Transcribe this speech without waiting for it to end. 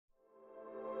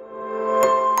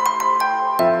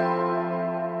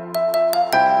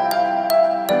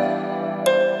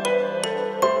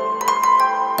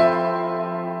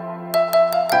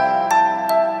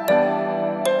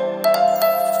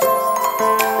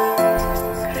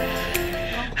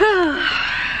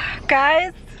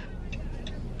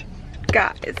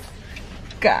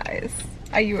Guys,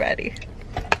 are you ready?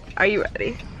 Are you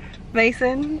ready?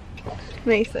 Mason,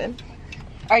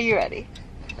 are you ready?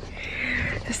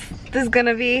 This is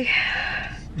gonna be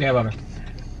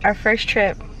our first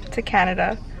trip to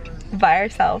Canada by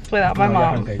ourselves without my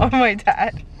mom or my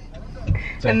dad.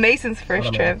 And Mason's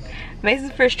first trip.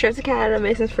 Mason's first trip to Canada,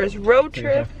 Mason's first road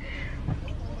trip.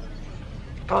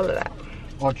 All of that.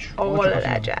 All of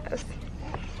that jazz.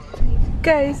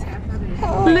 Guys,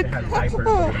 look.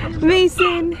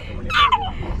 Mason.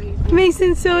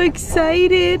 Mason's so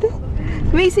excited.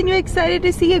 Mason, you excited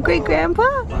to see your great grandpa?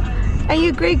 And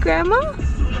your great grandma?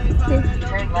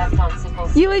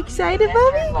 You excited,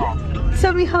 Bobby?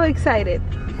 Tell me how excited.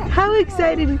 How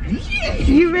excited?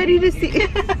 You ready to see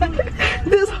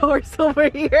this horse over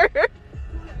here?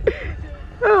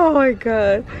 Oh my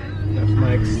god. That's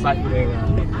my exciting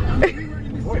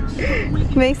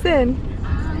voice. Mason,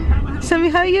 show me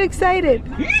how you excited.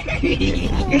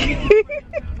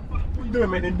 Do it,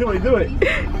 Mason. Do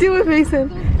it. Do it, Mason.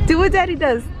 Do what Daddy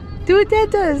does. Do what Dad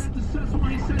does.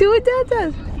 Do what Dad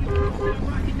does.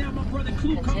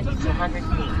 Continue to 100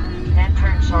 feet. Then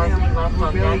turn sharply left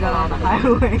on Nagel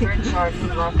Avenue. Turn sharply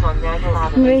left on Nagel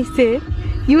Avenue. Mason,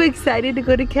 you excited to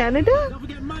go to Canada?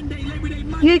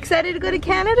 You excited to go to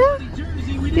Canada?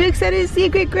 You excited to see your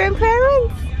great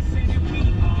grandparents?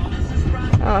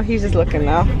 Oh, he's just looking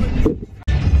now.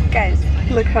 Guys,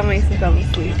 look how Mason's fell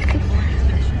asleep.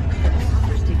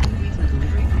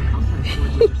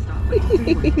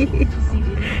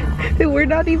 We're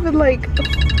not even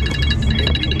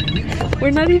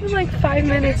like 5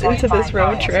 minutes into this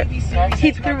road trip.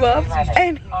 He threw up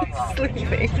and he's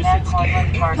sleeping.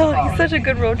 Oh, he's such a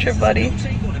good road trip, buddy.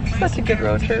 Such a good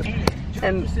road trip.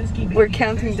 And we're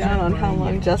counting down on how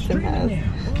long Justin has.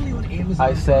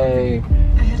 I say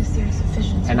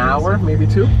an hour, maybe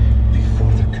 2.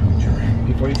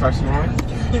 Before you start snoring.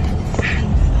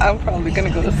 I'm probably gonna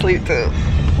go to sleep too.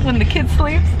 When the kid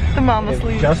sleeps, the mama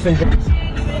sleeps. Justin.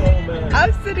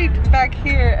 I'm sitting back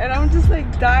here and I'm just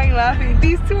like dying laughing.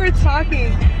 These two are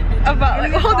talking about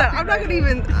like, hold on, I'm not gonna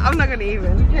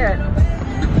even. Here,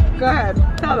 go ahead.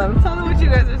 Tell them what you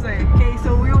guys are saying. Okay,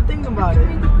 so we were thinking about it.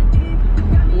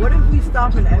 What if we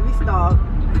stop in every stop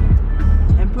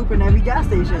and poop in every gas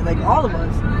station, like all of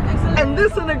us? And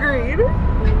this one agreed.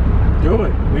 Do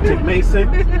it. We take Mason.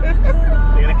 They're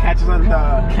gonna catch us on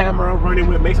the camera running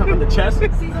with Mason on the chest.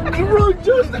 Run,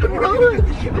 Justin, run!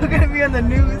 We're gonna be on the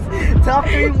news. Top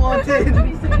 3 wanted.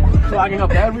 Clogging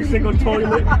up every single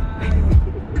toilet.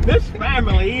 This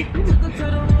family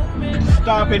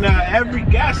stopped in every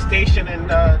gas station and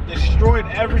destroyed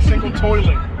every single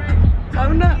toilet.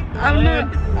 I'm not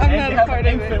a part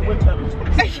of it. With them.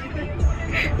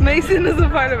 Mason is a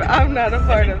part of it. I'm not a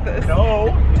part of this.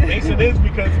 No, Mason is,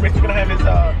 because Mason's gonna have his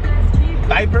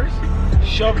diapers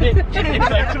shoved in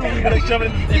inside too. We're gonna shove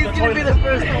it in the toilet. He's gonna be the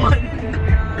first one.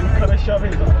 He's gonna shove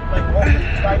his all his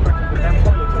diapers in the damn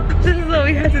toilet. This is what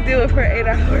we had to do for 8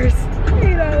 hours.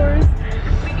 8 hours.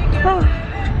 Oh.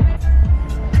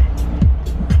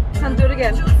 Come do it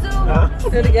again. Huh?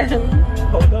 Do it again.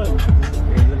 Hold on.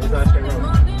 It's not straight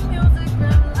wrong.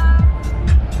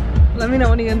 Let me know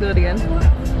when you're gonna do it again.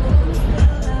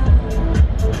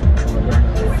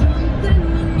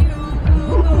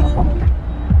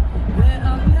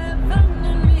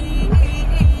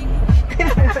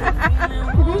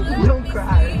 Don't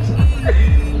cry.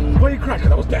 Why are you crying?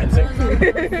 That was dancing.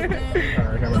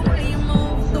 Alright, come on.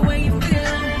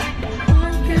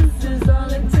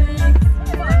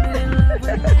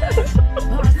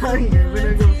 I'm telling you,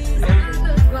 we're gonna go.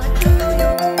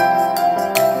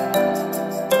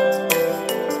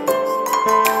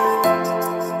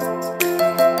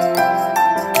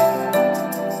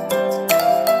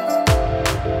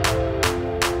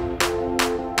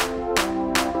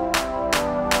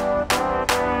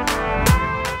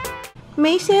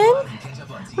 Mason,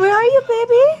 where are you,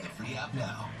 baby?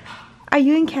 Are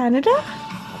you in Canada?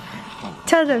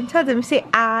 Tell them, say,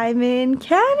 I'm in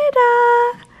Canada.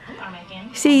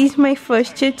 Say, it's my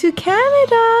first trip to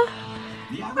Canada.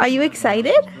 Are you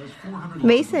excited?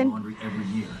 Mason.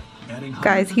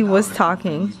 Guys, he was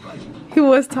talking.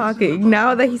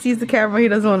 Now that he sees the camera, he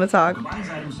doesn't want to talk.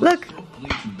 Look.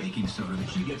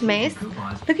 Mace,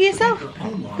 look at yourself.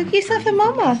 Look at yourself and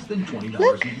Mama.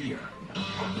 Look.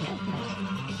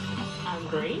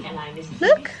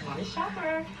 Look.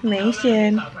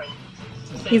 Mason.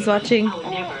 He's watching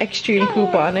Extreme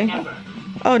Couponing.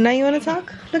 Oh, now you want to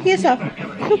talk? Look at yourself.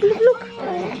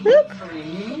 Look.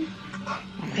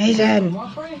 Mason.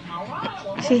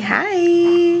 Say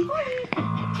hi.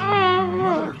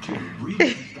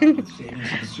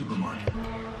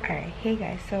 Alright, hey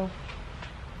guys, so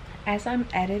as I'm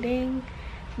editing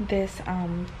this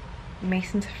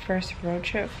Mason's first road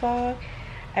trip vlog,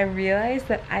 I realized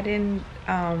that I didn't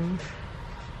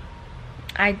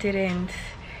I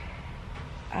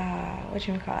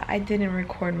didn't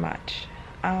record much,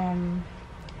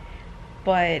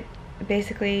 but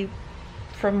basically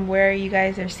from where you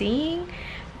guys are seeing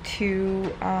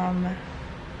to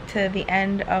the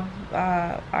end of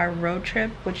our road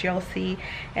trip, which you'll see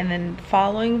in the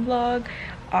following vlog,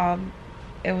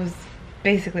 it was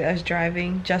basically us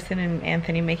driving, Justin and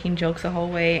Anthony making jokes the whole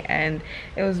way, and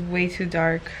it was way too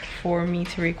dark for me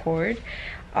to record.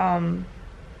 So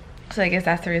I guess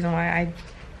that's the reason why I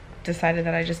decided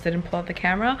that I just didn't pull out the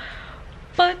camera.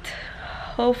 But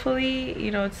hopefully,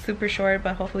 you know, it's super short,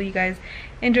 but hopefully you guys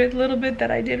enjoyed the little bit that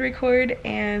I did record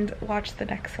and watch the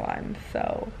next one.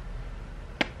 So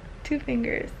 2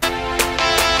 fingers.